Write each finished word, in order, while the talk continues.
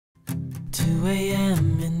2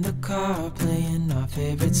 a.m. in the car playing our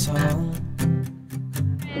favorite song.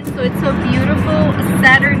 So it's a beautiful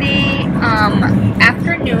Saturday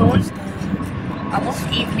afternoon, almost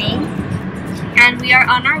evening, and we are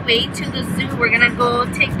on our way to the zoo. We're gonna go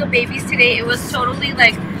take the babies today. It was totally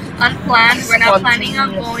like unplanned. We're not planning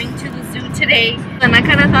on going to the zoo today. And I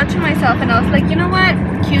kind of thought to myself, and I was like, you know what,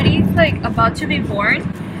 Cutie's like about to be born,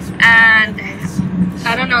 and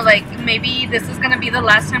I don't know, like maybe this is gonna be the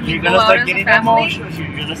last time we go out as a family.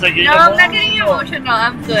 No, I'm not getting emotional.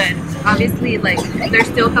 I'm good. Obviously, like there's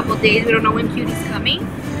still a couple days. We don't know when Cutie's coming,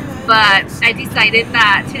 but I decided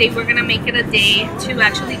that today we're gonna make it a day to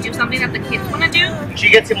actually do something that the kids want to do. She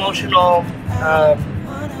gets emotional,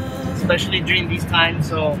 especially during these times.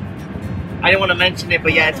 So I didn't want to mention it,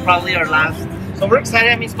 but yeah, it's probably our last. So we're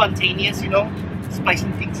excited. I mean, spontaneous, you know,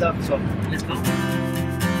 spicing things up. So let's go.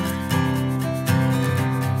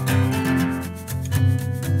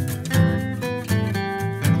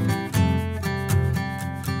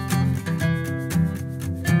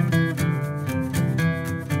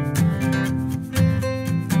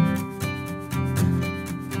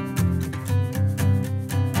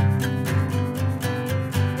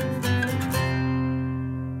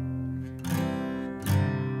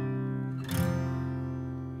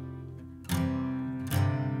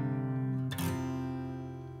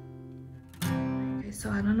 So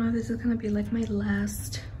I don't know if this is gonna be like my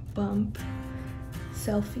last bump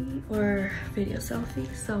selfie or video selfie,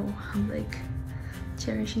 so I'm like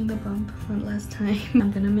cherishing the bump one last time.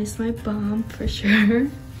 I'm gonna miss my bump for sure,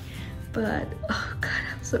 but oh god,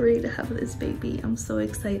 I'm so ready to have this baby. I'm so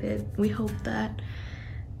excited. We hope that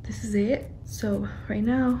this is it. So right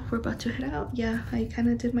now we're about to head out. Yeah, I kind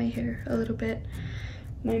of did my hair a little bit,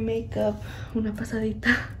 my makeup, una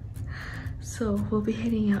pasadita. So we'll be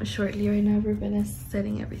heading out shortly. Right now Ruben is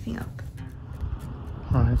setting everything up.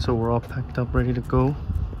 All right, so we're all packed up, ready to go.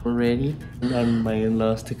 We're ready. And my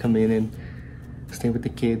in-laws to come in and stay with the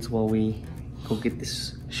kids while we go get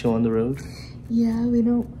this show on the road. Yeah, we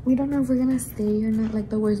don't know if we're gonna stay or not. Like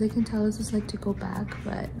the worst they can tell us is like to go back,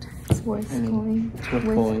 but it's worth going. It's worth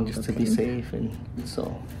going just to be safe, and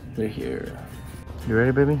so they're here. You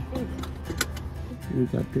ready, baby? You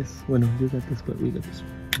got this. Well, no, you got this, but we got this.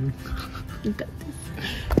 You got this.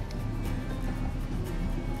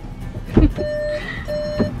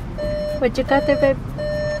 What you got there, babe?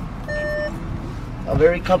 A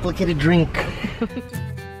very complicated drink.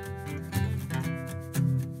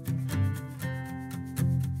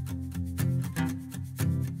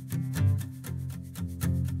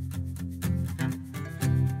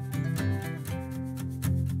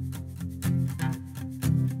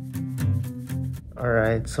 All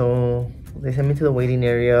right, so they sent me to the waiting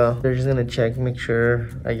area. They're just gonna check, make sure,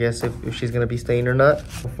 I guess, if she's gonna be staying or not.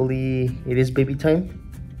 Hopefully it is baby time.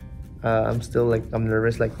 I'm still like, I'm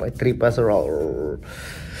nervous, like my tripas are all,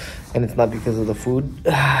 and it's not because of the food.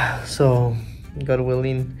 So God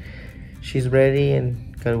willing, she's ready,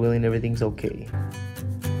 and God willing, everything's okay.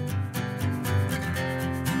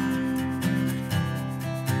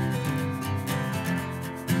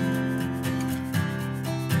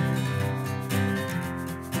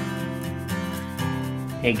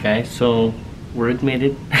 Hey guys, so we're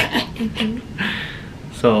admitted.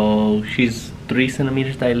 So she's 3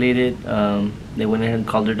 centimeters dilated. They went ahead and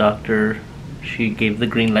called her doctor. She gave the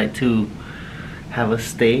green light to have us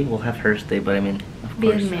stay. We'll have her stay, but I mean, of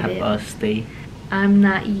course, have us stay. I'm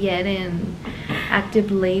not yet in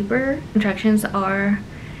active labor. Contractions are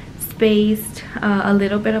spaced a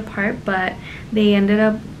little bit apart, but they ended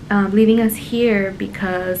up leaving us here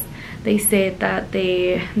because they said that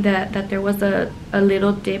that there was a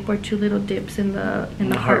little dip or 2 little dips in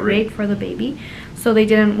the heart rate for the baby, so they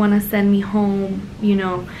didn't want to send me home, you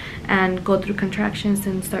know, and go through contractions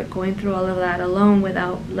and start going through all of that alone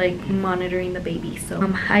without like monitoring the baby.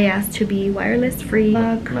 So I asked to be wireless free.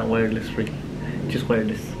 Not wireless free, just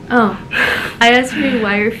wireless. Oh, I asked to be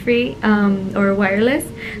wire free or wireless.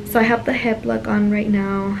 So I have the hip plug on right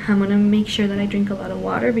now. I'm gonna make sure that I drink a lot of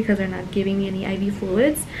water because they're not giving me any IV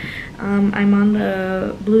fluids. I'm on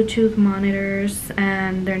the Bluetooth monitors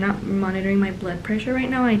and they're not monitoring my blood pressure right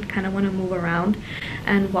now. I kind of want to move around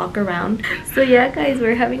and walk around. So yeah guys,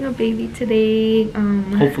 we're having a baby today.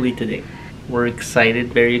 Hopefully today. We're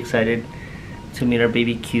excited, very excited to meet our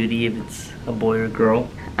baby Cutie, if it's a boy or girl.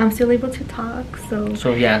 I'm still able to talk,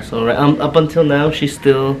 so yeah, so up until now she's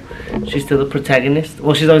still the protagonist.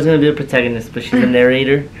 Well, she's always gonna be the protagonist, but she's a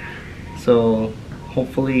narrator. So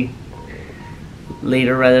hopefully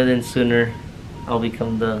later rather than sooner I'll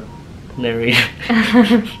become the narrator.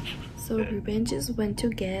 So Ruben just went to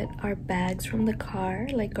get our bags from the car,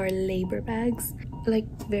 like our labor bags. like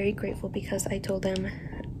very grateful because I told them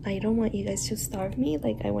I don't want you guys to starve me,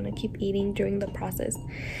 like I want to keep eating during the process.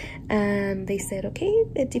 And they said, okay,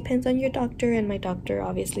 it depends on your doctor. And my doctor,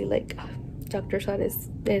 obviously, like Dr. Sad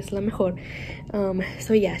is la mejor.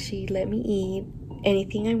 So yeah, she let me eat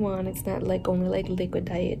anything I want. It's not like only like liquid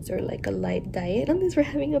diets or like a light diet unless we're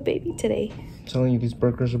having a baby today. I'm telling you, these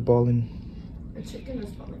burgers are balling. The chicken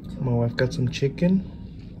is balling too. My wife got some chicken.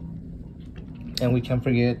 And we can't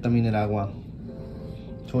forget también el agua.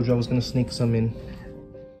 Told you I was gonna sneak some in.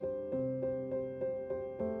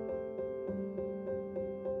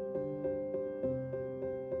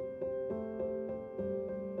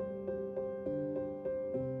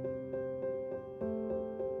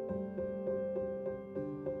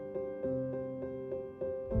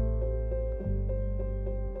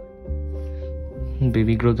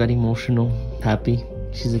 Baby girl got emotional, happy.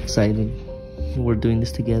 She's excited. We're doing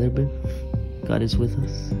this together, babe. God is with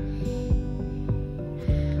us.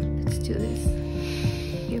 Let's do this.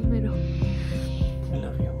 Here, middle. I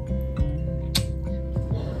love you.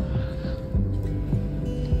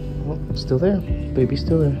 Oh, still there. Baby's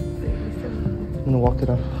still there. I'm gonna walk it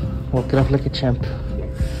off. Walk it off like a champ.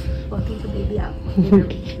 Walking the baby out.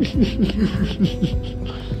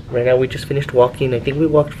 Right now we just finished walking. I think we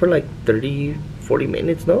walked for like 30-40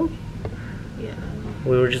 minutes, no? Yeah.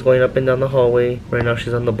 We were just going up and down the hallway. Right now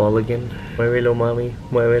she's on the ball again. Muévelo, mami.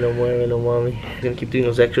 Muévelo, muévelo, mami. She's gonna keep doing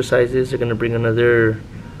those exercises. They're gonna bring another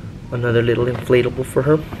little inflatable for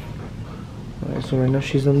her. Alright, so right now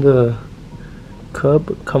she's on the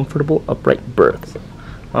Cub Comfortable Upright Berth.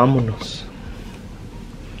 Vámonos.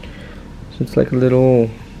 So it's like a little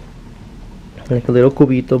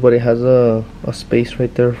cubito, but it has a space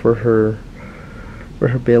right there for her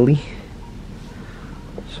belly.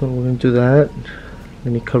 So we're gonna do that.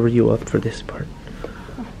 Let me cover you up for this part.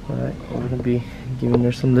 Alright, we're gonna be giving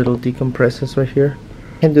her some little decompresses right here.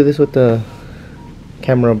 Can't do this with the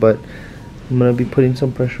camera, but I'm gonna be putting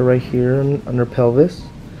some pressure right here on her pelvis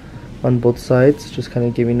on both sides, just kind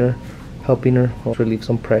of helping her relieve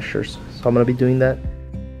some pressures. So I'm gonna be doing that.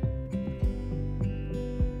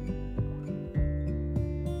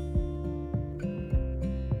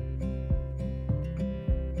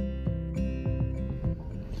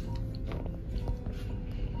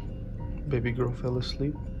 Baby girl fell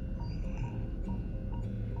asleep.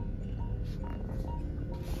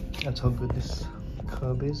 That's how good this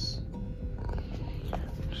cub is.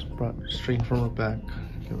 Just brought straight from her back.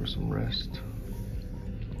 Give her some rest.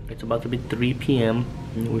 It's about to be 3 p.m.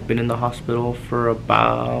 We've been in the hospital for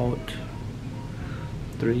about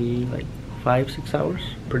 5-6 hours.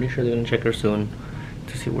 Pretty sure they're gonna check her soon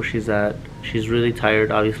to see where she's at. She's really tired,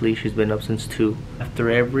 obviously. She's been up since 2. After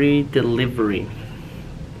every delivery,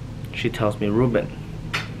 she tells me, Ruben,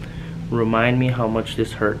 remind me how much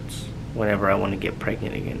this hurts whenever I want to get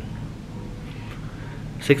pregnant again.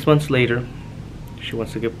 6 months later, she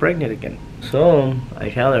wants to get pregnant again. So I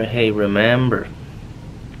tell her, hey, remember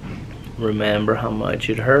how much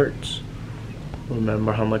it hurts.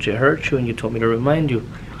 Remember how much it hurt you, and you told me to remind you.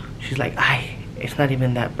 She's like, it's not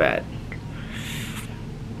even that bad.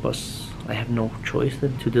 But I have no choice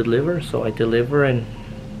than to deliver, so I deliver, and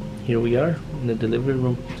here we are in the delivery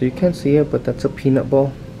room. So you can't see it, but that's a peanut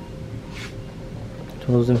ball.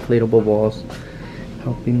 So those inflatable balls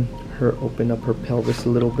helping her open up her pelvis a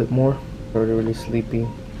little bit more. Already really sleepy.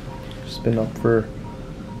 Just been up for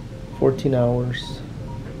 14 hours.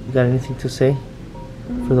 You got anything to say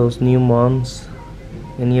for those new moms?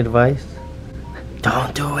 Any advice?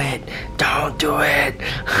 Don't do it! Don't do it!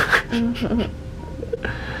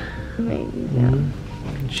 Amazing.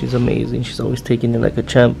 She's amazing. She's always taking it like a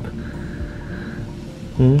champ.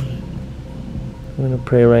 I'm gonna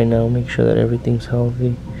pray right now, make sure that everything's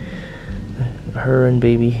healthy. Her and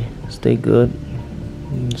baby stay good.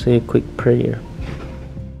 And say a quick prayer.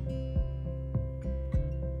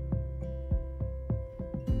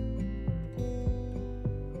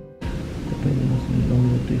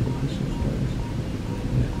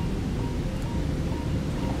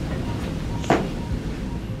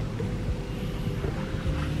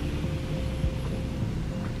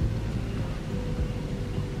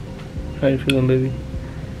 How you feeling, baby?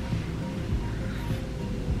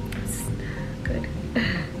 Good.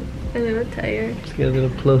 A little tired. Let's get a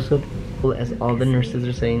little close up. As all the nurses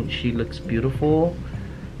are saying, she looks beautiful.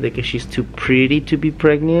 Like she's too pretty to be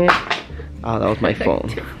pregnant. Oh, that was my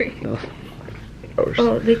phone.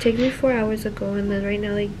 Oh, they checked me 4 hours ago, and then right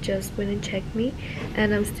now they just went and checked me,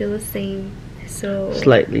 and I'm still the same. So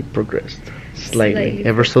slightly progressed. Slightly.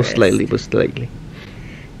 Ever so slightly, but slightly.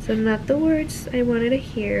 So not the words I wanted to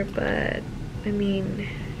hear, but I mean,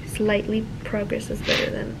 slightly progress is better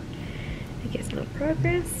than you guys know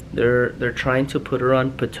progress. They're trying to put her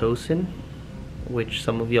on Pitocin, which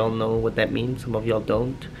some of y'all know what that means, some of y'all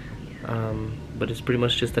don't. But it's pretty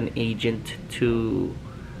much just an agent to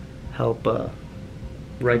help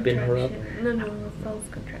ripen her up. No, false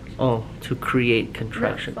contraction. Oh, to create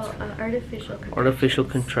contractions. Artificial contractions. Artificial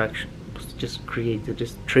contraction. Just creates, it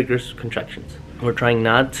just triggers contractions. We're trying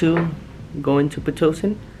not to go into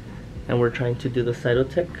Pitocin, and we're trying to do the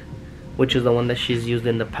Cytotec, which is the one that she's used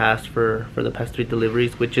in the past for the past 3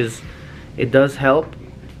 deliveries, which is, it does help,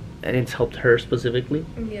 and it's helped her specifically.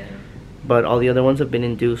 Yeah. But all the other ones have been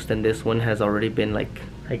induced, and this one has already been, like,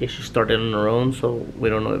 I guess she started on her own, so we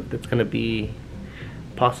don't know if it's gonna be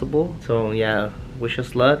possible. So yeah, wish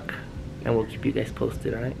us luck, and we'll keep you guys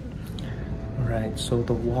posted, alright? Alright, so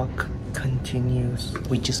the walk continues.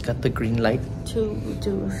 We just got the green light To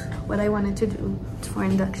do what I wanted to do for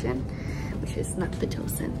induction, which is not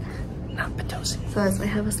Pitocin. Not Pitocin. So as I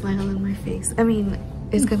have a smile on my face. I mean,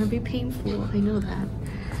 it's gonna be painful, I know that.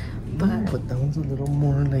 But that one's a little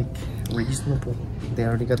more like reasonable. They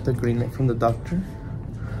already got the green light from the doctor.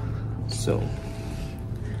 So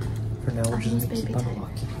for now we're just gonna keep on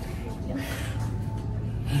walking. Yep.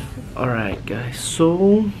 Alright guys,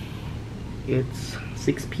 so it's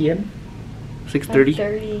 6 p.m. 6:30?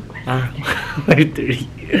 5:30.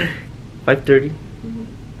 5:30.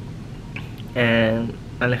 And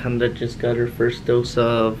Alejandra just got her first dose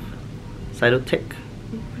of Cytotec.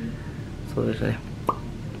 So there's a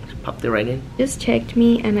popped it right in. Just checked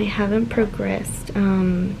me and I haven't progressed.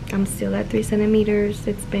 I'm still at 3 centimeters.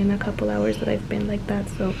 It's been a couple hours that I've been like that,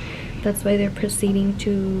 so that's why they're proceeding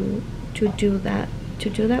to do that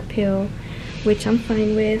pill, which I'm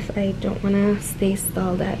fine with. I don't want to stay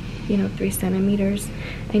stalled at 3 centimeters.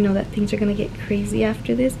 I know that things are gonna get crazy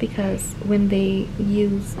after this, because when they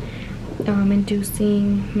use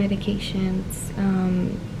inducing medications,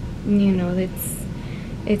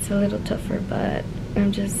 it's a little tougher, but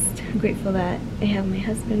I'm just grateful that I have my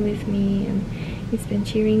husband with me, and he's been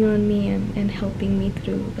cheering on me and helping me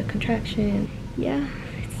through the contraction. Yeah,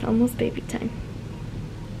 it's almost baby time.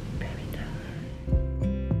 Baby time.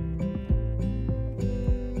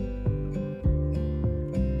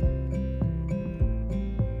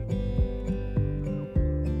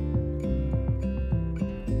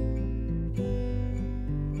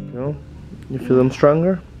 No? You feel them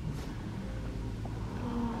stronger?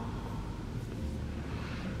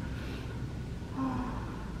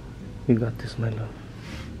 You got this, my love.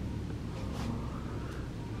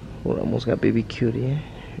 We're almost got baby cutie, eh?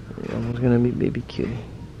 We're almost gonna be baby cutie.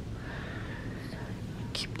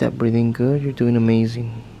 Keep that breathing good. You're doing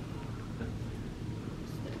amazing.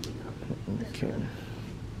 Okay.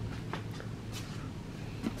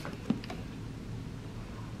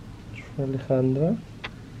 Alejandra.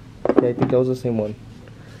 Yeah, I think that was the same one.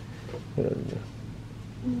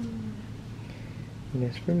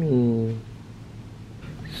 Yes, for me.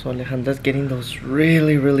 So Alejandra's getting those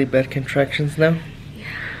really bad contractions now. Yeah.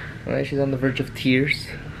 Alright, she's on the verge of tears.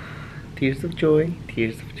 Tears of joy.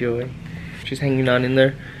 Tears of joy. She's hanging on in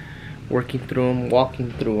there, working through them,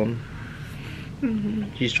 walking through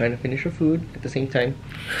them. She's trying to finish her food at the same time.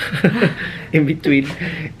 in between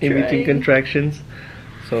contractions.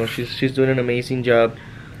 So she's doing an amazing job.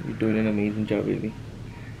 You're doing an amazing job, baby.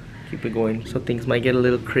 Keep it going. So things might get a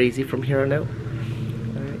little crazy from here on out.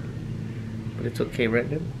 But it's okay, right,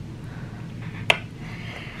 babe?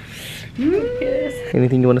 Yes.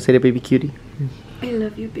 Anything you want to say to baby cutie? I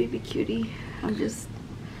love you, baby cutie. I'm just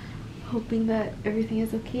hoping that everything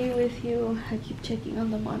is okay with you. I keep checking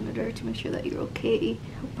on the monitor to make sure that you're okay.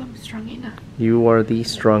 Hope I'm strong enough. You are the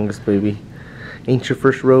strongest, baby. Ain't your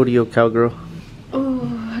first rodeo, cowgirl. Oh,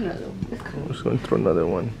 another one. I'm just going through another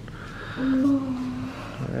one. Oh.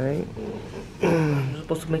 Alright. I'm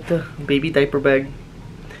supposed to make the baby diaper bag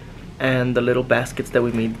and the little baskets that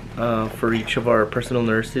we made for each of our personal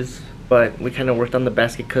nurses. But we kind of worked on the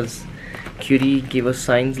basket because Cutie gave us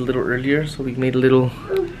signs a little earlier, so we made little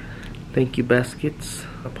thank you baskets.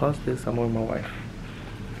 I'll pause this. I'm with my wife.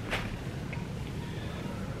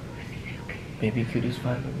 Baby Cutie's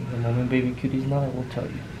fine. The moment baby Cutie's not, I will tell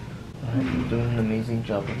you. Alright, you're doing an amazing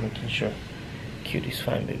job of making sure Cutie's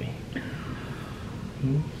fine, baby.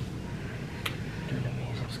 Doing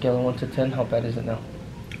amazing. Scale of 1 to 10, how bad is it now?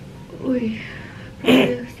 Uy,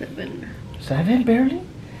 7. 7, barely?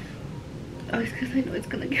 Oh, it's because I know it's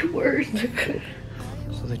gonna get worse.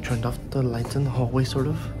 So they turned off the lights in the hallway, sort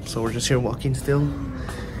of. So we're just here walking still.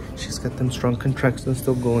 She's got them strong contractions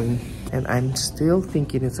still going. And I'm still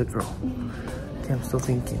thinking it's a girl. Okay, I'm still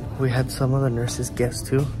thinking. We had some of the nurses guess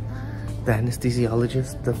too. The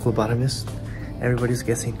anesthesiologist, the phlebotomist. Everybody's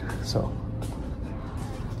guessing. So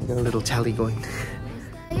Got a little tally going.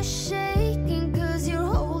 You're shaking 'cause you're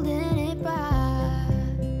holding it back.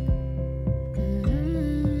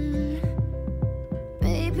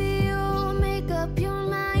 Maybe you'll make up your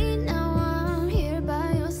mind. Now I'm here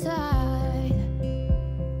by your side.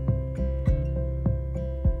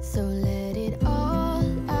 So let it all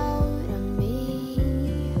out of me.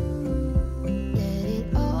 Let it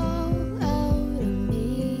all out of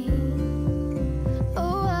me.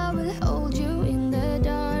 Oh, I will hold you in the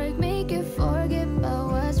dark, make you forget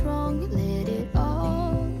about what's wrong. Let it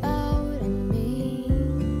all out of me.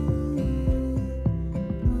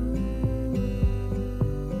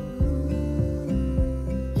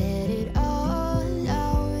 Let it all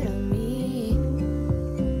out of me.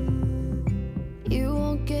 You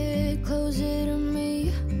won't get closer to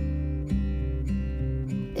me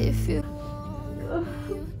if you want.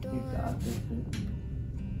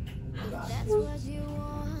 That's what you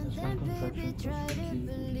want, then baby try to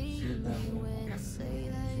believe me when I say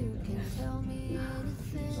that you can tell me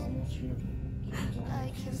anything.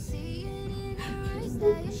 I can see it in your eyes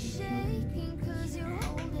that you're shaking 'cause you're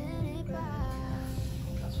holding it back.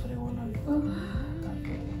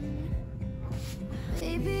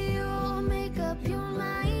 Baby, you'll make up your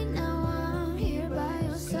mind. Now I'm here by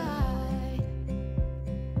your side.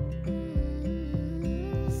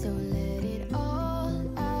 So let it all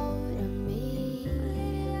out of me.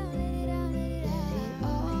 Let it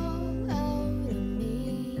all out of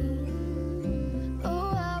me.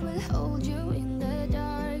 Oh, I will hold you in the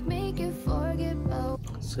dark, make you forget about.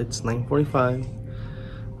 So it's 9:45.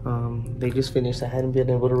 They just finished. I hadn't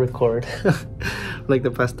been able to record like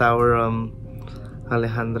the past hour.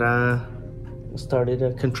 Alejandra started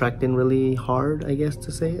contracting really hard, I guess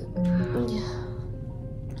to say it.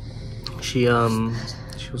 She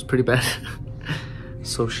was pretty bad.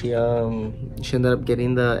 So she ended up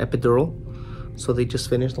getting the epidural. So they just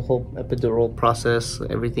finished the whole epidural process,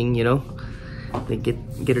 everything, you know. They get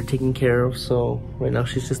her taken care of. So right now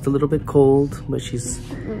she's just a little bit cold, but she's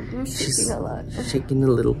Shaking a lot. shaking a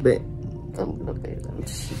little bit. A little bit.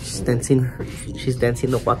 She's dancing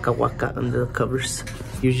the waka waka under the covers.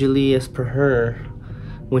 Usually, as per her,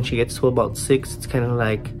 when she gets to about 6, it's kind of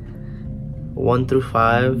like 1 through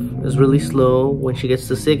 5 is really slow. When she gets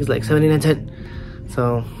to 6, it's like 7, 8, 9, 10.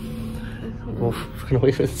 So we're gonna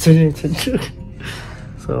wait for 7, 8, 10 too.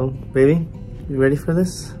 So baby, you ready for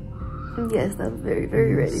this? Yes, I'm very,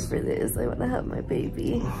 very ready for this. I want to have my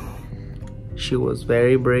baby. She was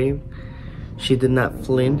very brave. She did not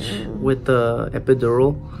flinch with the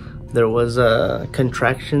epidural. There was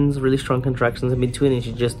contractions, really strong contractions in between, and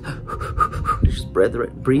she just breathe.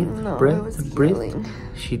 No, I was yelling.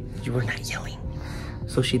 You were not yelling.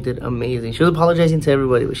 So she did amazing. She was apologizing to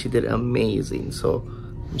everybody, but she did amazing. So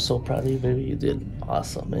I'm so proud of you, baby. You did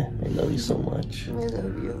awesome, man. I love you so much. I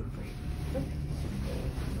love you.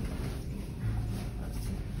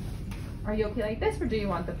 Are you okay like this, or do you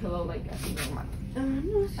want the pillow like as you want?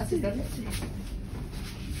 No, As it does it?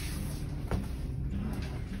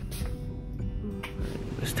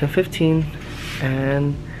 It's 10:15,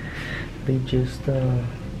 and they just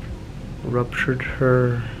ruptured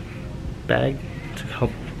her bag to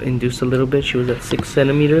help induce a little bit. She was at 6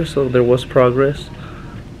 centimeters, so there was progress.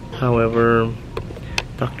 However,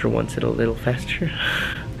 doctor wants it a little faster,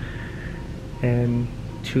 and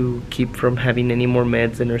to keep from having any more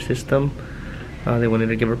meds in her system, they wanted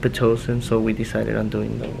to give her Pitocin, so we decided on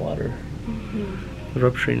doing the water,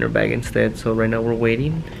 rupturing her bag instead. So right now we're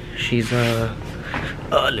waiting. She's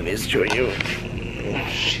let me show you.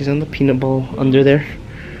 She's on the peanut ball under there,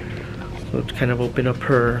 so it's kind of open up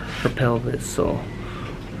her pelvis. So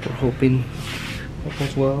we're hoping it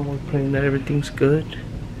goes well. We're praying that everything's good,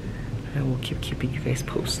 and we'll keep keeping you guys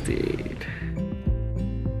posted.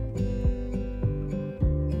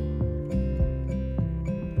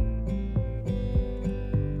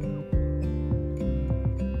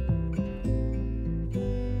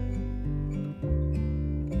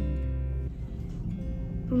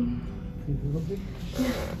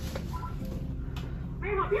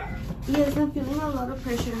 Yes, I'm feeling a lot of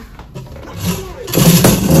pressure.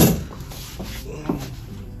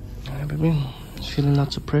 Alright, baby. She's feeling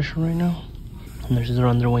lots of pressure right now. Nurses are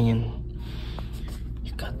on their way in.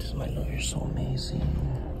 You got this, my love. You're so amazing.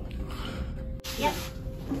 Yep.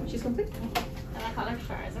 She's complete. And I call her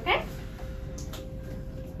stars, okay?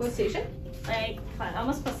 What station? Like,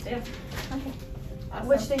 almost +2. Okay. Awesome.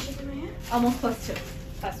 Which station am I at? Almost +2.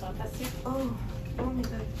 +1, +2. Oh my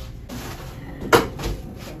god.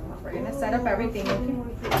 We're gonna set up everything,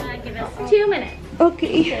 okay? Give us 2 minutes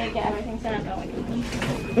Okay. to get everything set up going.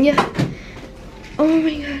 Yeah. Oh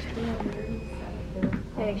my god.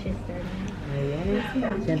 I think she's 30.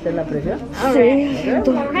 ¿Sientes la presión? Okay. And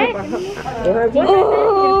push. Good.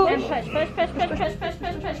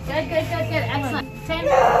 Excellent. 10.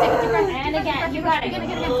 Take a deep breath. And again. You got it. Good,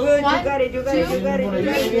 you got it.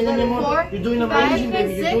 4, you're doing amazing,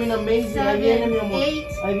 baby. You're doing amazing. Ahí viene, mi amor.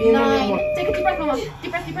 Ahí viene, mi amor. Take a deep breath, Mama.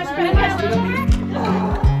 Deep breath.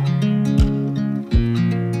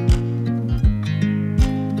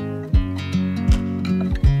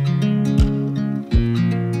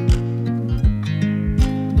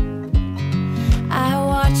 I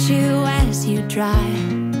watch you as you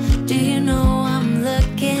drive. Do you know I'm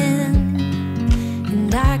looking?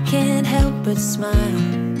 And I can't help but smile.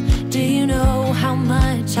 Do you know how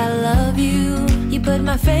much I love you? You put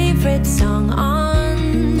my favorite song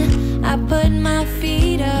on. I put my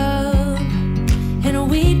feet up, and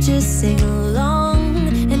we just sing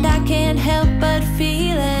along. And I can't help but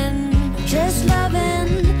feeling, just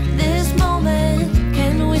loving this moment.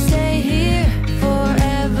 Can we stay here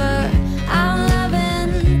forever? I'm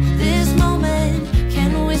loving this moment.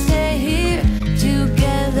 Can we stay here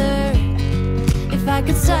together? If I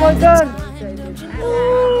could stop the time, don't you know?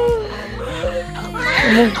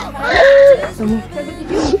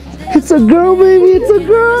 It's a girl, baby. It's a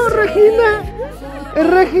girl, Regina. Es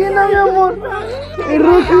Regina, mi amor. Es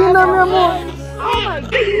Regina, mi amor.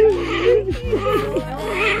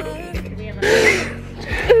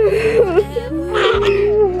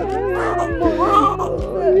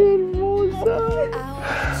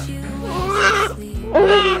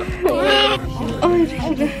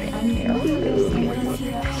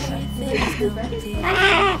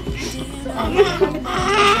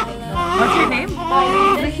 What's your name?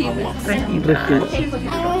 Regina.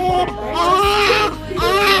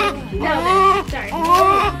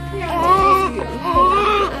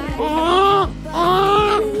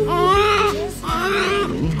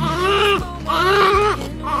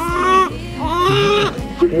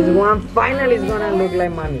 This one finally is gonna look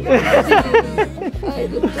like mommy.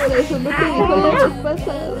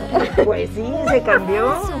 Pues sí, se cambió.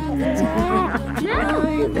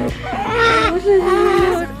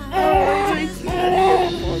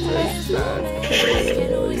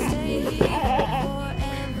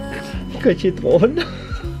 Cachetón.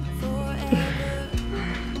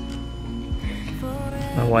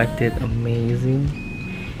 My wife did amazing.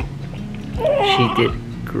 She did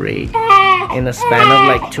great. In a span of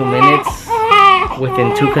like 2 minutes,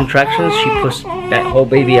 within 2 contractions, she pushed that whole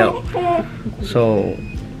baby out. So,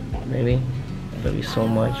 baby, I love you so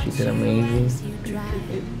much. You did amazing.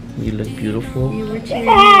 You look beautiful. You were cheering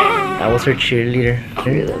me on. I was her cheerleader.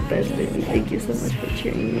 You're the best, baby. Thank you so much for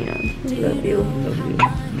cheering me on. Love you. Love you.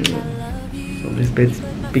 So this bed's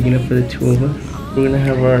big enough for the 2 of us. We're gonna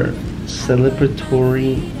have our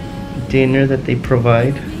celebratory dinner that they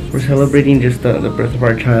provide. We're celebrating just the birth of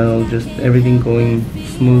our child, just everything going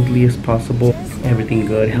smoothly as possible. Everything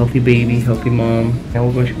good. Healthy baby, healthy mom.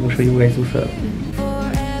 And we'll show you guys what's up.